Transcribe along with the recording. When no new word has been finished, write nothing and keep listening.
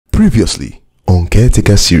Previously on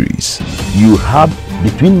Caretaker series. You have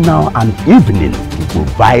between now and evening to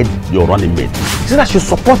provide your running mate. He said I should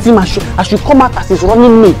support him, I should come out as his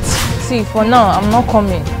running mate. See, for now, I'm not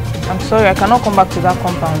coming. I'm sorry, I cannot come back to that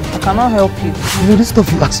compound. I cannot help you. This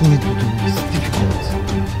stuff you asked me to do is difficult.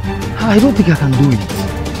 I don't think I can do it.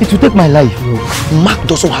 It will take my life. Mark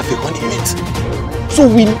doesn't have a running mate. So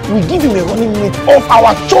we give him a running mate of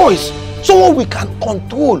our choice. Someone we can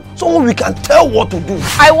control. Someone we can tell what to do.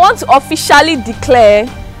 I want to officially declare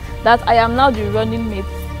that I am now the running mate.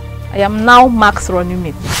 I am now Mark's running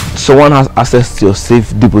mate. Someone has access to your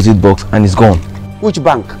safe deposit box and is gone. Which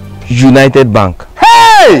bank? United Bank.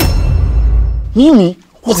 Hey! Mimi,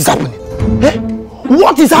 what is happening? Eh?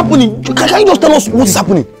 What is happening? Can you just tell us what is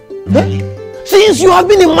happening? Eh? Since you have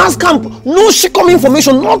been in mass camp, no shikam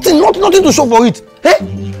information, nothing to show for it.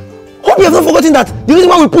 Eh? Hope you have not forgotten that the reason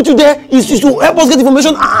why we put you there is to help us get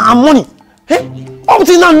information and money. Eh? Up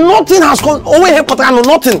till now, nothing has gone away,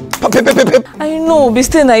 nothing. I know,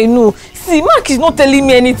 Bisten, I know. See, Mark is not telling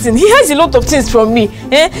me anything. He has a lot of things from me.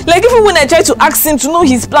 Eh? Like even when I try to ask him to know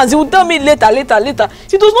his plans, he will tell me later. He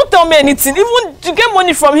does not tell me anything. Even to get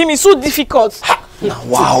money from him is so difficult.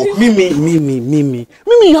 Wow. Mimi,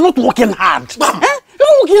 you're not working hard. Eh? You're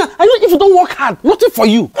not working hard. I know if you don't work hard, nothing for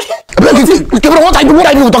you. What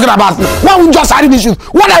are you talking about? Why are we just hiding issues?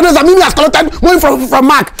 What I know is that Mimi has collected money from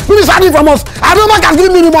Mark. Mimi is hiding from us. I know Mark has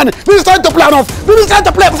given Mimi money. Mimi is trying to play on us. Mimi is trying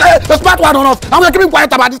to play the smart one on us. And we're keeping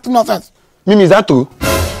quiet about this nonsense. Mimi, is that true?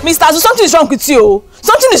 Mr. Azu, something is wrong with you.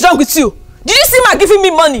 Something is wrong with you. Did you see Mark giving me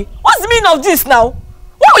money? What's the meaning of this now?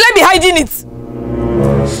 Why will I be hiding it?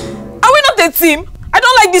 Are we not a team? I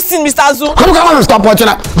don't like this thing, Mr. Azu. Come on, stop watching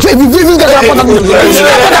that. Mr.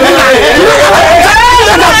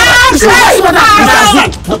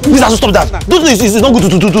 Azu, stop that. Don't think it's not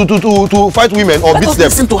good to fight women or beat them.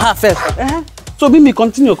 Listen to her first. So Mimi,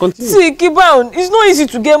 continue. See, Kibon, it's not easy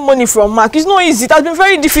to get money from Mark. It's not easy. It has been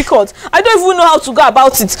very difficult. I don't even know how to go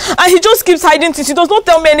about it. And he just keeps hiding things. He does not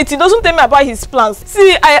tell me anything. He doesn't tell me about his plans.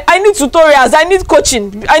 See, I need tutorials. I need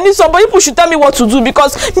coaching. I need somebody who should tell me what to do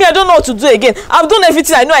because me, I don't know what to do again. I've done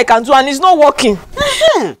everything I know I can do and it's not working.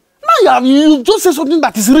 Now you just say something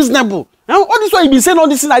that is reasonable. All this while you've been saying all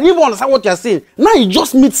this thing, I didn't even understand what you're saying. Now it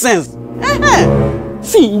just makes sense.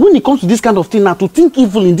 See, when it comes to this kind of thing now, to think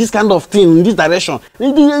evil in this kind of thing, in this direction, we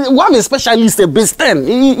have a specialist, a Bisten.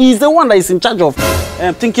 He's the one that is in charge of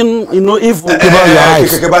thinking, evil.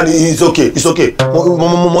 It's okay.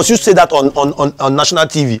 Must you say that on national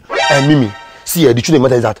TV? Mimi, see, the truth of the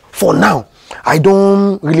matter is that for now, I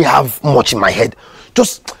don't really have much in my head.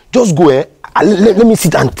 Just go let me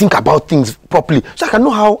sit and think about things properly so I can know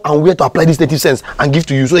how and where to apply this native sense and give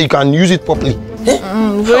to you so you can use it properly.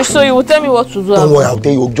 So you will tell me what to do. Don't worry, I'll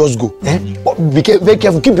tell you, just go. But be very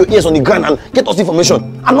careful, keep your ears on the ground and get us information.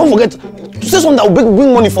 And don't forget to say something that will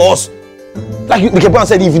bring money for us. Like the Kepan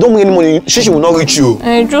said, if you don't bring any money, she will not reach you.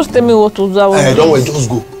 Just tell me what to do. Don't worry, just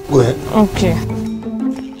go. Go ahead. Okay.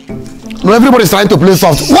 No, everybody's trying to play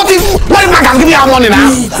soft. What if Mark can give you our money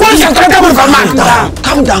now? What if you collect money from Mark?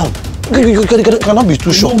 Calm down. You cannot be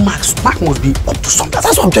too sure. No, Mark must be up to something.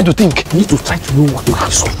 That's what I'm trying to think. You need to try to know what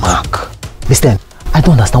is on Mark. Listen, I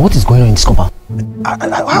don't understand what is going on in this compound.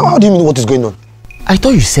 How do you mean what is going on? I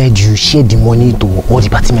thought you said you shared the money to all the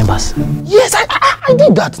party members. Yes, I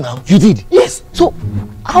did that now. You did? Yes. So,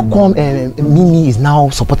 how come Mimi is now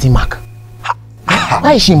supporting Mark?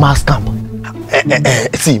 Why is she in Mark's camp?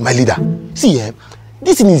 See, my leader. See,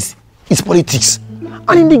 this thing is politics.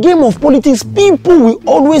 And in the game of politics, people will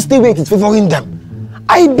always stay where it is favoring them.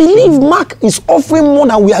 I believe Mark is offering more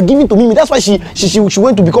than we are giving to Mimi. That's why she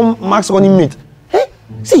went to become Mark's running mate. Hey,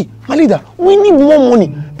 see, my leader, we need more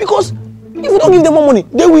money because if we don't give them more money,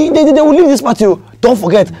 they will leave this party. Don't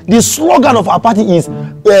forget, the slogan of our party is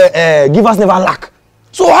give us never lack.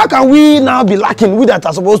 So how can we now be lacking? We that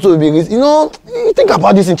are supposed to be, you think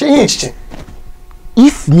about this and change.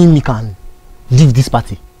 If Mimi can leave this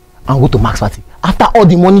party and go to Mark's party, after all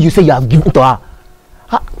the money you say you have given to her,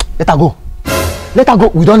 let her go. Let her go.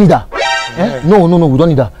 We don't need her. No, we don't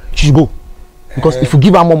need her. She should go. Because if we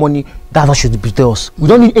give her more money, that's how she will betray us. We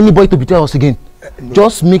don't need anybody to betray us again.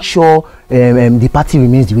 Just make sure the party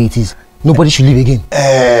remains the way it is. Nobody should leave again.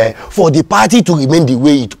 For the party to remain the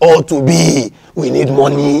way it ought to be, we need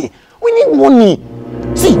money. We need money.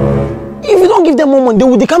 See, if we don't give them more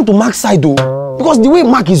money, they come to Mark's side though. Because the way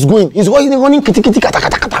Mark is going, he's running kitty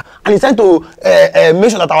kata, and he's trying to make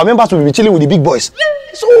sure that our members will be chilling with the big boys.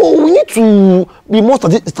 So we need to be more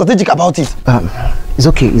strategic about it. It's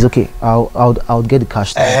okay. I'll get the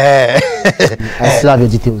cash. I still have your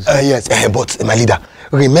details. Yes, but my leader,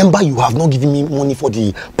 remember you have not given me money for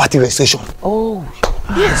the party registration. Oh.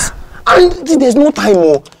 Yes. And there's no time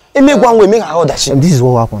more. It may go and make all that shit. This is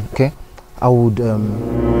what will happen, okay? I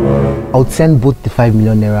would send both the 5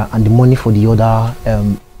 million naira and the money for the other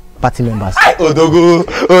party members. Odogu.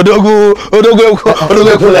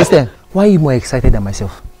 Listen, why are you more excited than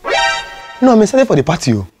myself? No, I'm excited for the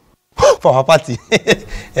party. For our party.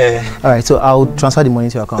 Alright, so I'll transfer the money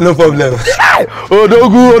to your account. No problem.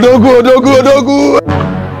 Odogu.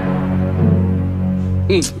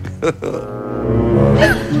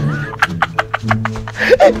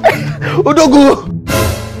 Odogu.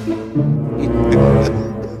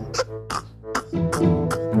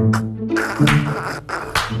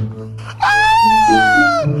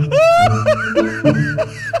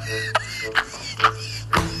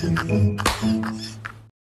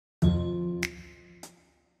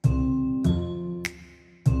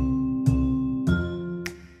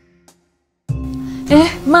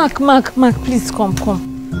 Mark, please come.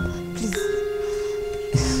 Please.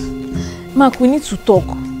 Mark, we need to talk.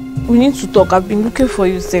 I've been looking for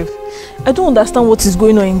you, Seth. I don't understand what is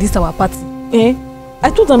going on in this our party. I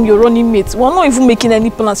told them you're running mates. We're not even making any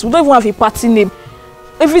plans. We don't even have a party name.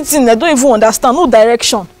 Everything, I don't even understand. No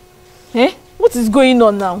direction. What is going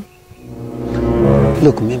on now?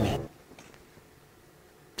 Look, Mimi.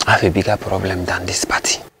 I have a bigger problem than this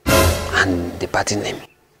party and the party name.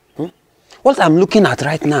 What I'm looking at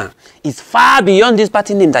right now is far beyond this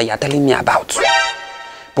party name that you are telling me about.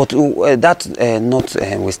 But that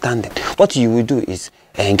notwithstanding, what you will do is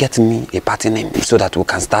get me a party name so that we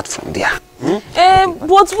can start from there.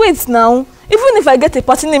 But wait now. Even if I get a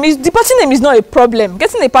party name, the party name is not a problem.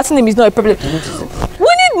 Getting a party name is not a problem. We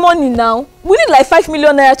need money now. We need like 5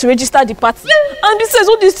 million naira to register the party. And besides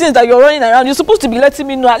all these things that you're running around, you're supposed to be letting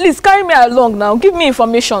me know. At least carry me along now. Give me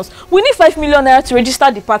information. We need 5 million naira to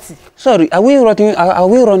register the party. Sorry, are we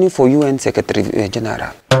running for UN Secretary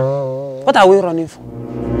General? What are we running for?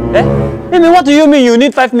 What do you mean you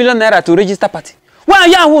need 5 million naira to register party? Why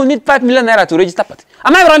you need 5 million naira to register party?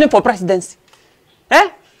 Am I running for presidency?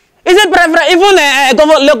 Is it even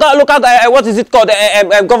local what is it called,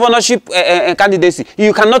 governorship candidacy?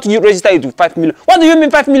 You cannot register it with 5 million. What do you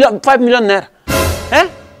mean 5 million naira?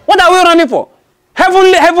 What are we running for?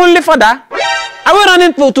 Heavenly Father? Are we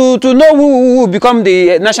running to know who will become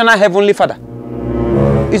the national Heavenly Father?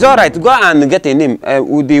 It's all right. Go and get a name.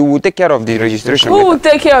 We'll take care of the registration. Who will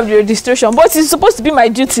take care of the registration? But it's supposed to be my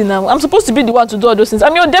duty now. I'm supposed to be the one to do all those things.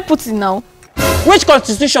 I'm your deputy now. Which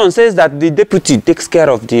constitution says that the deputy takes care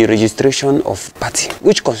of the registration of party?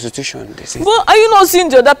 Which constitution they say? But are you not seeing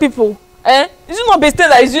the other people? Is it not based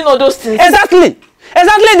that is doing all those things? Exactly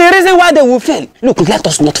the reason why they will fail. Look, let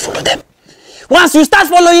us not follow them. Once you start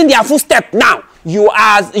following their footsteps now, you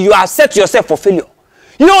are set yourself for failure.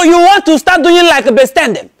 You want to start doing like a best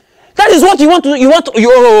them. That is what you want to.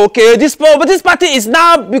 Okay. This party is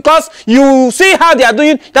now because you see how they are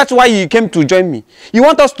doing. That's why you came to join me. You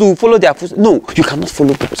want us to follow their footsteps? No, you cannot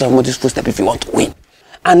follow somebody's footsteps if you want to win.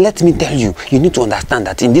 And let me tell you, you need to understand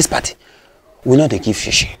that in this party, we know they give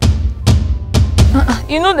shishi.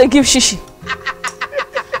 You know they give shishi.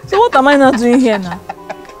 So what am I not doing here now?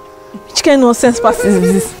 Which kind of nonsense party is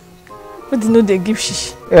this? What do you know they give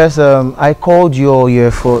shishi? Yes, I called you here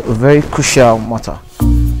for a very crucial matter.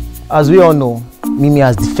 As we all know, Mimi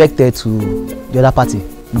has defected to the other party,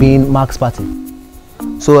 being Mark's party.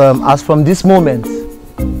 So as from this moment,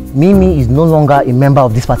 Mimi is no longer a member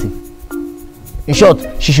of this party. In short,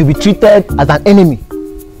 she should be treated as an enemy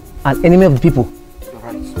of the people.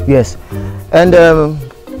 Right. Yes. And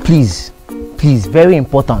please, very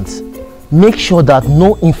important, make sure that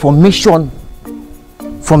no information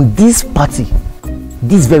from this party,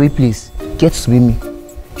 this very place, gets to Mimi.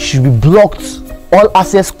 She should be blocked. All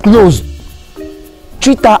access closed.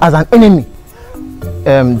 Treat her as an enemy.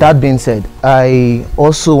 That being said, I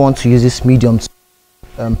also want to use this medium to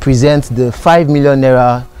present the 5 million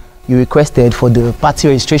naira you requested for the party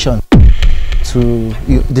registration to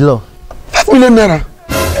the law. 5 million naira?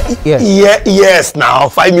 Yes. Yes, now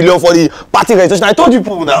 5 million for the party registration. I told you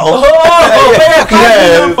people now.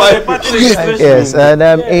 Yes, and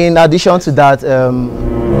in addition to that,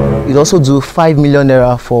 you'd also do 5 million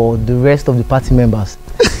naira for the rest of the party members.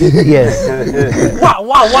 Yes.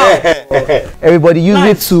 Wow. Everybody use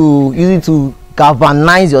it to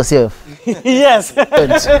galvanize yourself. Yes.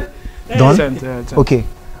 Done? Okay.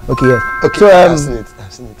 Yes. Okay. So I've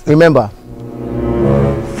seen it. remember,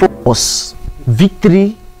 focus.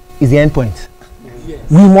 Victory is the end point. Yes.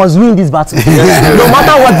 We must win this battle. No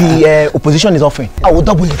matter what the opposition is offering. I will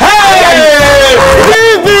double it.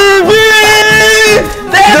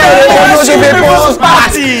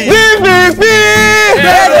 Party!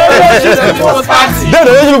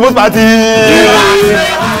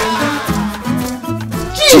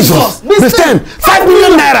 Jesus! Miss 10! 5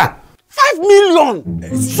 million naira! 5 million!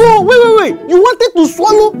 So, wait. You wanted to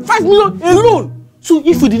swallow 5 million alone? So,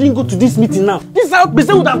 if we didn't go to this meeting now, this house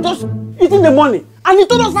would have just eaten the money. And he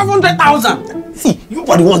told us 500,000. See, you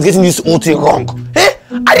are the ones getting this whole thing wrong. Eh?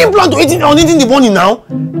 I didn't plan to eat the money now.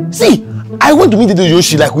 See, I went to meet the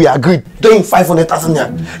Yoshi like we agreed, paying 500,000 naira.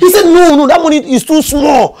 He said, no, that money is too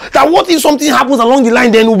small. That what if something happens along the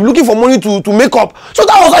line, then we'll be looking for money to make up. So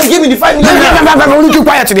that was how he gave me the 5 million naira. Only keep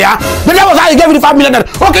quiet today, but that was how he gave me the 5 million naira.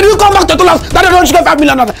 Okay, you come back to tell us that they don't get 5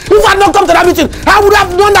 million naira. If I had not come to that meeting, I would have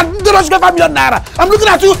known that they don't get 5 million naira. I'm looking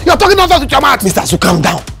at you, you're talking nonsense with your mouth. Mr. Su, calm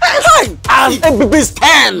down. As a baby's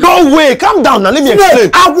 10. No way, calm down now, let me explain.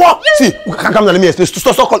 See, calm down, let me explain.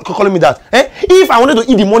 Stop calling me that. Eh? If I wanted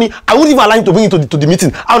to eat the money, I wouldn't even allow him to bring it to the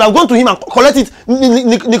meeting. I would have gone to him and collect it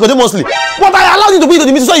Nicodemously. But I allowed him to bring it to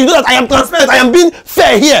the meeting so you know that I am transparent, I am being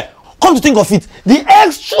fair here. Come to think of it, the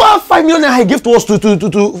extra 5 million he gave to us to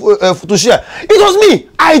share, it was me.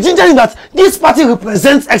 I gingered him that this party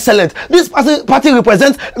represents excellence. This party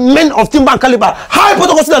represents men of timber and caliber, high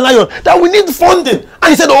protocol and lion, that we need funding. And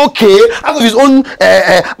he said, okay, out of his own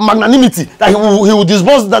magnanimity, that he will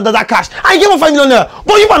disburse that cash. I gave him 5 million naira.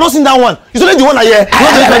 But you are not seeing that one. He's only the one that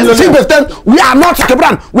we are not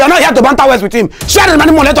Kebran. We are not here to banter words with him. Share the money,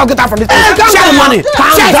 let us get out from this. Share the money.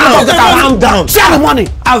 Calm down. Share the money.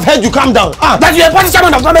 I've heard you. Calm down. That you a party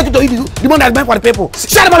chairman does not make it to eat the money that's meant for the people.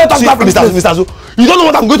 Share the money, talk about Mr. Zu, you don't know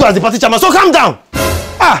what I'm going to as the party chairman, so calm down.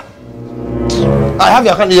 I have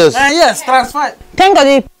your account, yes. Yes, transfer. Thank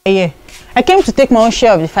God yeah. I came to take my own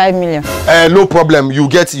share of the 5 million. No problem. You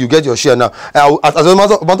get your share now. As a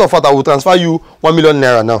matter of fact, I will transfer you 1 million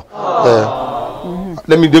naira now.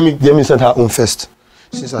 Let me send her own first.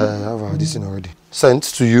 Since I have this thing already. Sent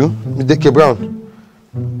to you, K. Brown.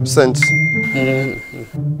 Sent.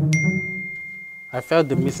 I felt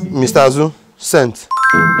the missing. Mr. Azu, sent.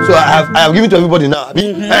 So I have given to everybody now.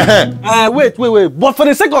 Wait. But for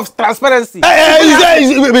the sake of transparency.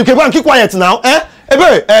 Keep quiet now. Hey,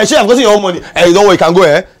 boy, she have gotten your own money. Hey, don't worry, can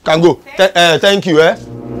go, Can go. Thank you,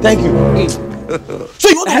 Thank you. So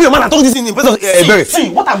you want to be a man and talk this in person? See,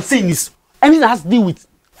 what I'm saying is, anything that has to do with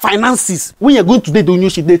finances, when you're going to the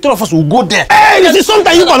Donyoshi, the three of us will go there. Hey, you see,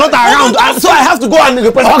 sometimes you are not around, so I have to go and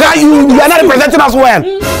represent. Okay, you are not representing us well.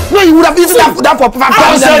 No, you would have eaten that for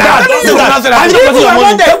 5,000.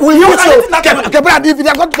 If they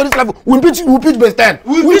have gone to this level, we'll pitch base 10.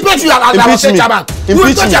 We'll pitch you as our state chairman.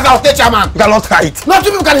 We'll pitch you as our state chairman. You cannot try it. No,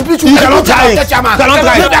 two people can impeach you. You cannot try it. You cannot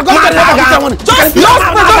try it.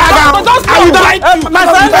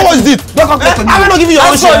 What was it? Don't come close to me. I'm not giving you your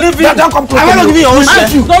own share. Don't come close to me. I'm not giving you your own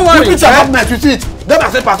share. Don't worry. You pitch your government, you see it. Don't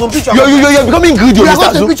accept person, pitch your government. You're becoming greedy, You are Mr.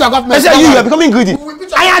 going to pitch your government. I said you are becoming greedy.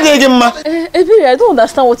 Ebere, I don't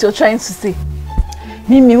understand what you're trying to say.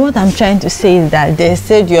 Mimi, what I'm trying to say is that they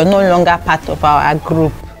said you're no longer part of our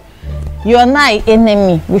group. You're now an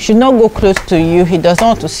enemy. We should not go close to you. He doesn't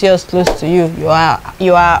want to see us close to you. You are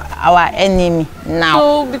our enemy now.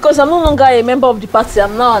 So, because I'm no longer a member of the party,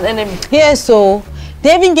 I'm now an enemy. Yes, so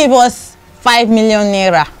they even gave us 5 million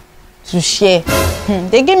naira to share.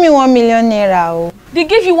 They gave me 1 million naira. Oh. They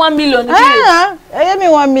gave you 1 million? They gave me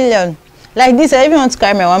 1 million. Like this, I even want to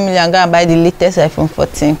carry my 1 million and go and buy the latest iPhone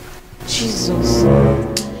 14. Jesus.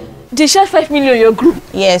 They shared 5 million in your group?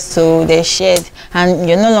 Yes, so they shared. And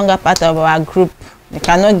you're no longer part of our group. They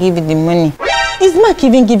cannot give you the money. Is Mark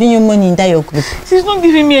even giving you money in that your group? He's not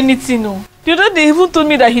giving me anything, no. The other day, he even told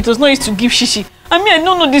me that he was not used to give shishi. I mean, I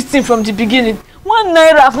don't know this thing from the beginning. 1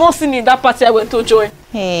 naira I've not seen in that party I went to join.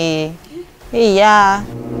 Hey, yeah.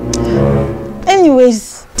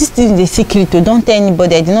 Anyways, this thing is a secret. Don't tell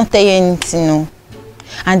anybody. I did not tell you anything, no.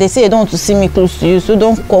 And they say they don't want to see me close to you, so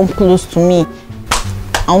don't come close to me.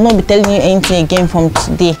 I will not be telling you anything again from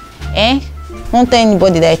today. Don't tell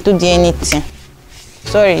anybody that I told you anything.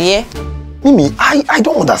 Sorry, yeah? Mimi, I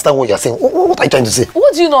don't understand what you're saying. What are you trying to say?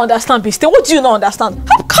 What do you not understand, Biste? What do you not understand?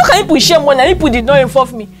 How can people share money and people did not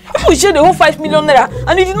involve me? People share the whole 5 million naira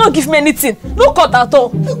and he did not give me anything. No cut at all.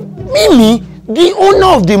 Mimi, the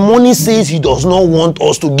owner of the money says he does not want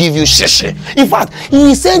us to give you sheshe. In fact,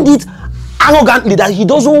 he said it arrogantly that he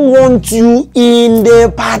doesn't want you in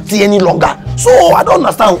the party any longer. So I don't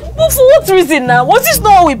understand. But for what reason now? Was this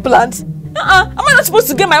not what we planned? Am I not supposed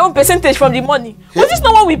to get my own percentage from the money? Was this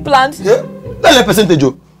not what we planned? Yeah. That's a percentage.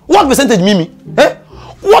 What percentage, Mimi?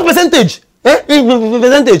 What percentage?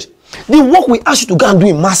 Percentage? The work we asked you to go and do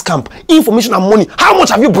in mass camp, information and money. How much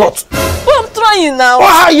have you brought? Well, I'm trying now.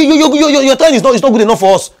 Your time is not good enough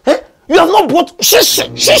for us. You have not brought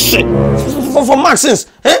shishi for Mark since.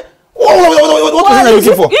 What was I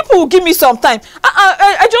looking for? People will give me some time.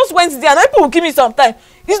 I just went there and people will give me some time.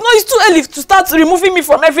 It's too early to start removing me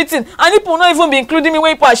from everything, and people will not even be including me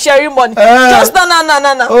when people are sharing money. Just no.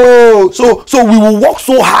 Oh, so we will work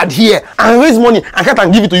so hard here and raise money and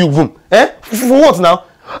can't give it to you, boom. For what now?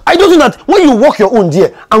 I don't think that when you work your own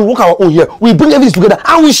there and work our own here, we bring everything together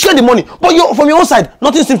and we share the money. But from your own side,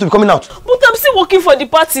 nothing seems to be coming out. But I'm still working for the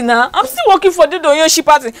party now. I'm still working for the Doyoshi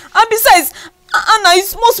party. And besides, Anna,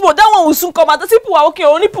 it's small. That one will soon come out. The people are okay,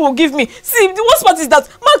 only people will give me. See, the worst part is that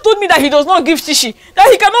Mark told me that he does not give Shishi, that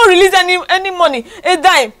he cannot release any money, a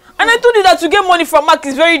dime. And I told you that to get money from Mark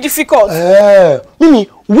is very difficult. Mimi,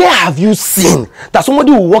 where have you seen that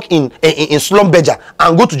somebody will work in Slumberger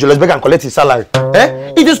and go to Johannesburg and collect his salary?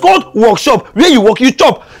 It is called workshop. Where you work, you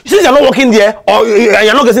chop. Since you're not working there or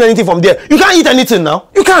you're not getting anything from there, you can't eat anything now.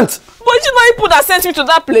 You can't. But it's not people that sent me to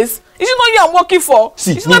that place. Is it not you I'm working for?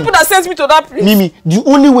 See, it's not people that sent me to that place. Mimi, the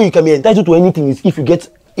only way you can be entitled to anything is if you get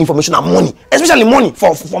information and money, especially money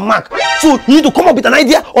for Mark. So you need to come up with an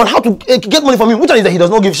idea on how to get money from him. Which one is that he does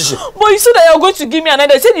not give Shishi? But you said that you're going to give me an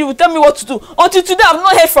idea. You said you will tell me what to do. Until today, I've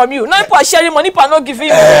not heard from you. Now people are sharing money, people are not giving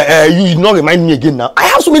me. You not remind me again now. I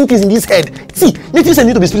have so many things in this head. See, things I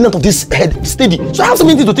need to be spilling out of this head steady. So I have so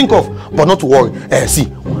many things to think of. But not to worry. See,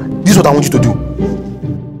 this is what I want you to do.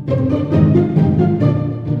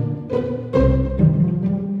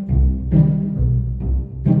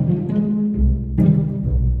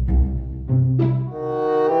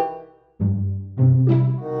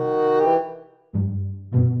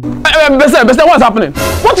 Bester, what's happening?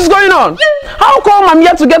 What is going on? How come I'm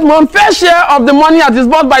here to get my fair share of the money as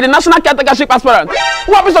disbursed by the national caretakership aspirant?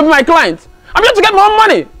 Who happens to be my client? I'm here to get my own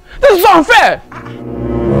money. This is unfair.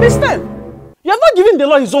 Bester, you have not given the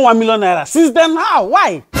law his own 1 million naira. Since then, how?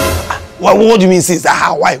 Why? What do you mean since?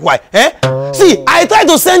 How? Why? See, I tried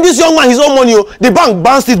to send this young man his own money. The bank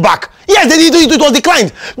bounced it back. Yes, it was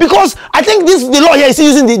declined because I think the law here is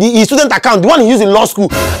using the student account, the one he used in law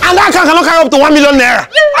school, and that account cannot carry up to 1 million naira.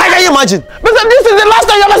 How can you imagine? But this is the last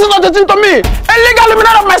time you're listening to the thing to me. A legal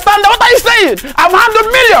limit of my standard. What are you saying? I've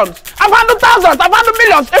handled millions. I've handled thousands. I've handled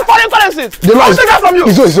millions in foreign currencies. The law I will take that from you.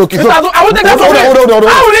 It's okay. I will take that from you. Hold on.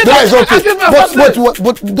 The law is okay.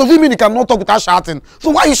 But does it mean you cannot talk without shouting?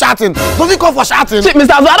 So why are you shouting? Does it call for shouting? See,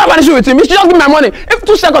 Mr. Azu, I don't have an issue with him. He should just give me my money. If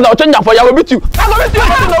 2 seconds, I'll change that for you. I will beat you. I will beat you.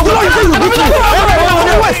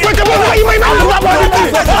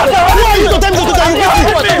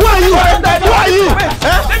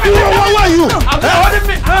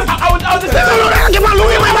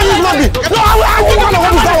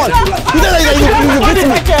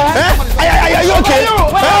 Are you okay?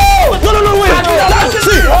 No, wait.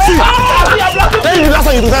 See. Last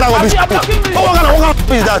time you do that, what kind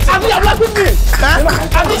of is that?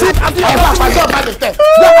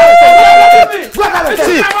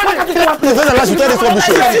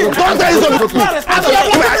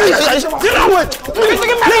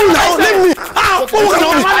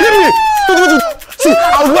 See,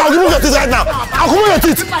 I'll give you your teeth right now. I'll come on your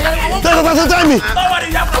teeth. Tell me.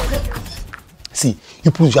 See,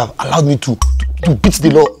 you have allowed me to beat the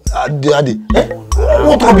law the other day.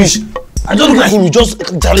 What rubbish? I just look at him, you just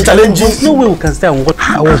challenge. There's no way we can stay on what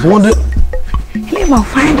I was wondering. Let me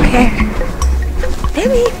find her. Let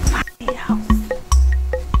me find a house.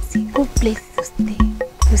 See, good place to stay.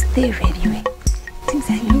 To stay very well. Things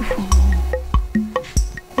I look for.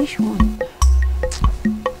 Which one?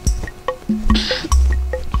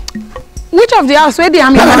 Which of the house? Where the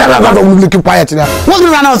No, keep quiet now. What's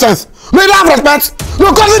this nonsense? May you have respect.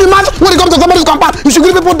 You call me the man when it comes to somebody's compound. You should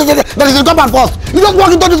give people that is in compound first. You don't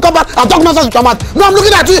walk into this compound and talk nonsense with your mouth. No, I'm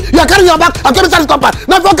looking at you. You are carrying your back. I'm coming inside this compound.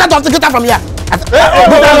 Now, don't catch us to get out from here.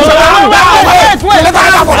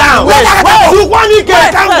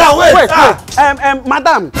 Wait.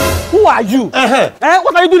 Madam, who are you?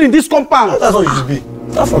 What are you doing in this compound? That's what you should be.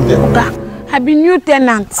 Start from there. I've been new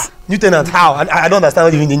tenant. New tenant? How? I don't understand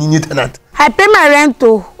what you mean, the new tenant. I pay my rent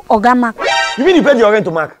to Ogama. You mean you paid your rent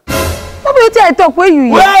to Mark? What do you think I talk where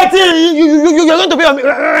you wait, you're going to pay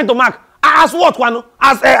your rent to Mark? As what, Kwano?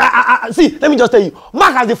 See, let me just tell you.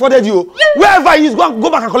 Mark has defrauded you. Wherever he is, go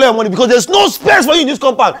back and collect your money because there's no space for you in this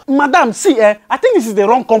compound. Madam, see, I think this is the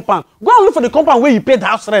wrong compound. Go and look for the compound where you paid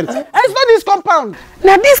house rent. It's not this compound.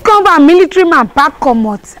 Now this compound, military man pack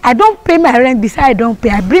comot. I don't pay my rent besides I don't pay.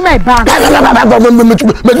 I bring my bag. What's that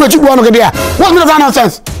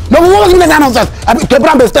nonsense? No, what's that nonsense?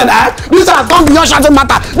 This has gone beyond shouting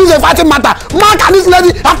matter. This is a fighting matter. Mark and this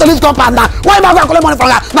lady have to leave compound now. Why am I collect money from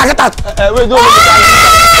her? Now get out. Wait, no.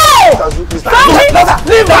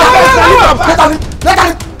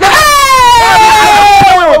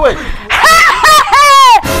 Wait.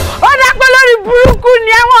 Ọ̀dà pé lórí burúkú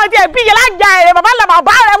ni àwọn ọ̀dẹ̀ bí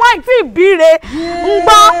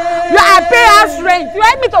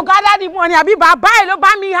you gather the money. Abi baba, you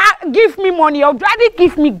buy me, give me money. Your daddy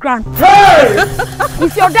give me grant. Hey!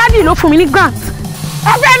 If your daddy no for me grant.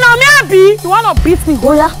 Okay, no me abi. You wanna beat me?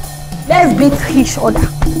 Oh yeah. Let's beat each other.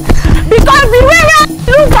 Because the way we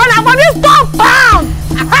look on our body stop pound.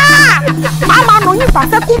 Mama no you pass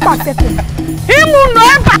second. Him no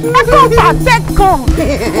pass second.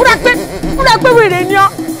 Ura pe we re ni o.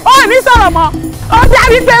 Oh ni sọ̀rọ̀ mọ́. Ó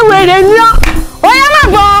jari pe we re ni o. Oya ma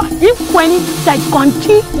go. If when that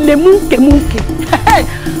country le munke.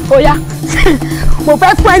 Oya. Mo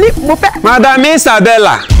fẹ́ fún ẹni, mo fẹ́. Madam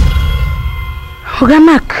Isabella. Oga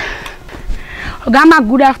Mark,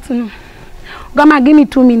 good afternoon. Oga Mark, give me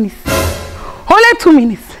 2 minutes. Only 2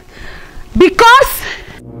 minutes. Because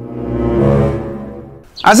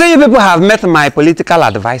I say you people have met my political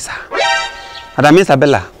advisor. Madam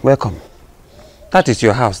Isabella, welcome. That is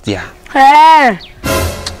your house, dear. Hey,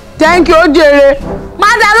 thank you, Jere.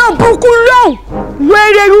 Madam, Bukulong.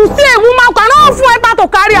 Where you say woman cannot afford to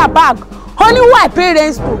carry a bag. Only why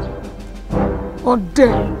parents do. Oh,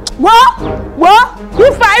 dear. What?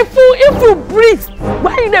 If you breathe,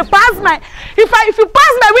 when you pass my, if you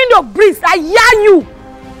pass my window, breathe, I hear you.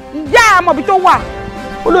 Yeah, I'm a bit of what?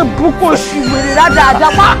 I don't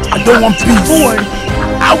want peace. Don't worry.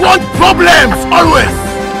 I want problems always.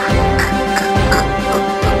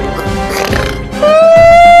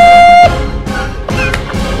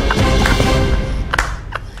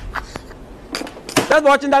 Thanks for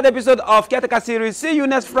watching that episode of Caretaker series. See you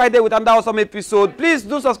next Friday with another awesome episode. Please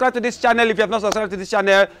do subscribe to this channel if you have not subscribed to this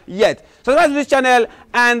channel yet. Subscribe to this channel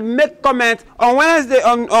and make comments. On Wednesday,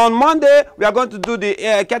 on Monday, we are going to do the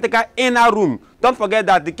Caretaker inner room. Don't forget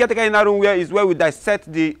that the Caretaker inner room is where we dissect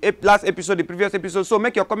the last episode, the previous episode. So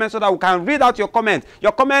make your comments so that we can read out your comment.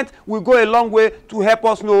 Your comment will go a long way to help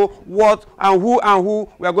us know what and who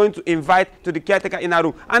we are going to invite to the Caretaker inner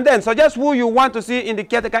room. And then suggest who you want to see in the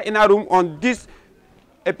Caretaker inner room on this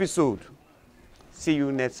episode. See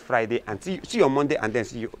you next Friday and see you on Monday and then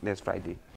see you next Friday.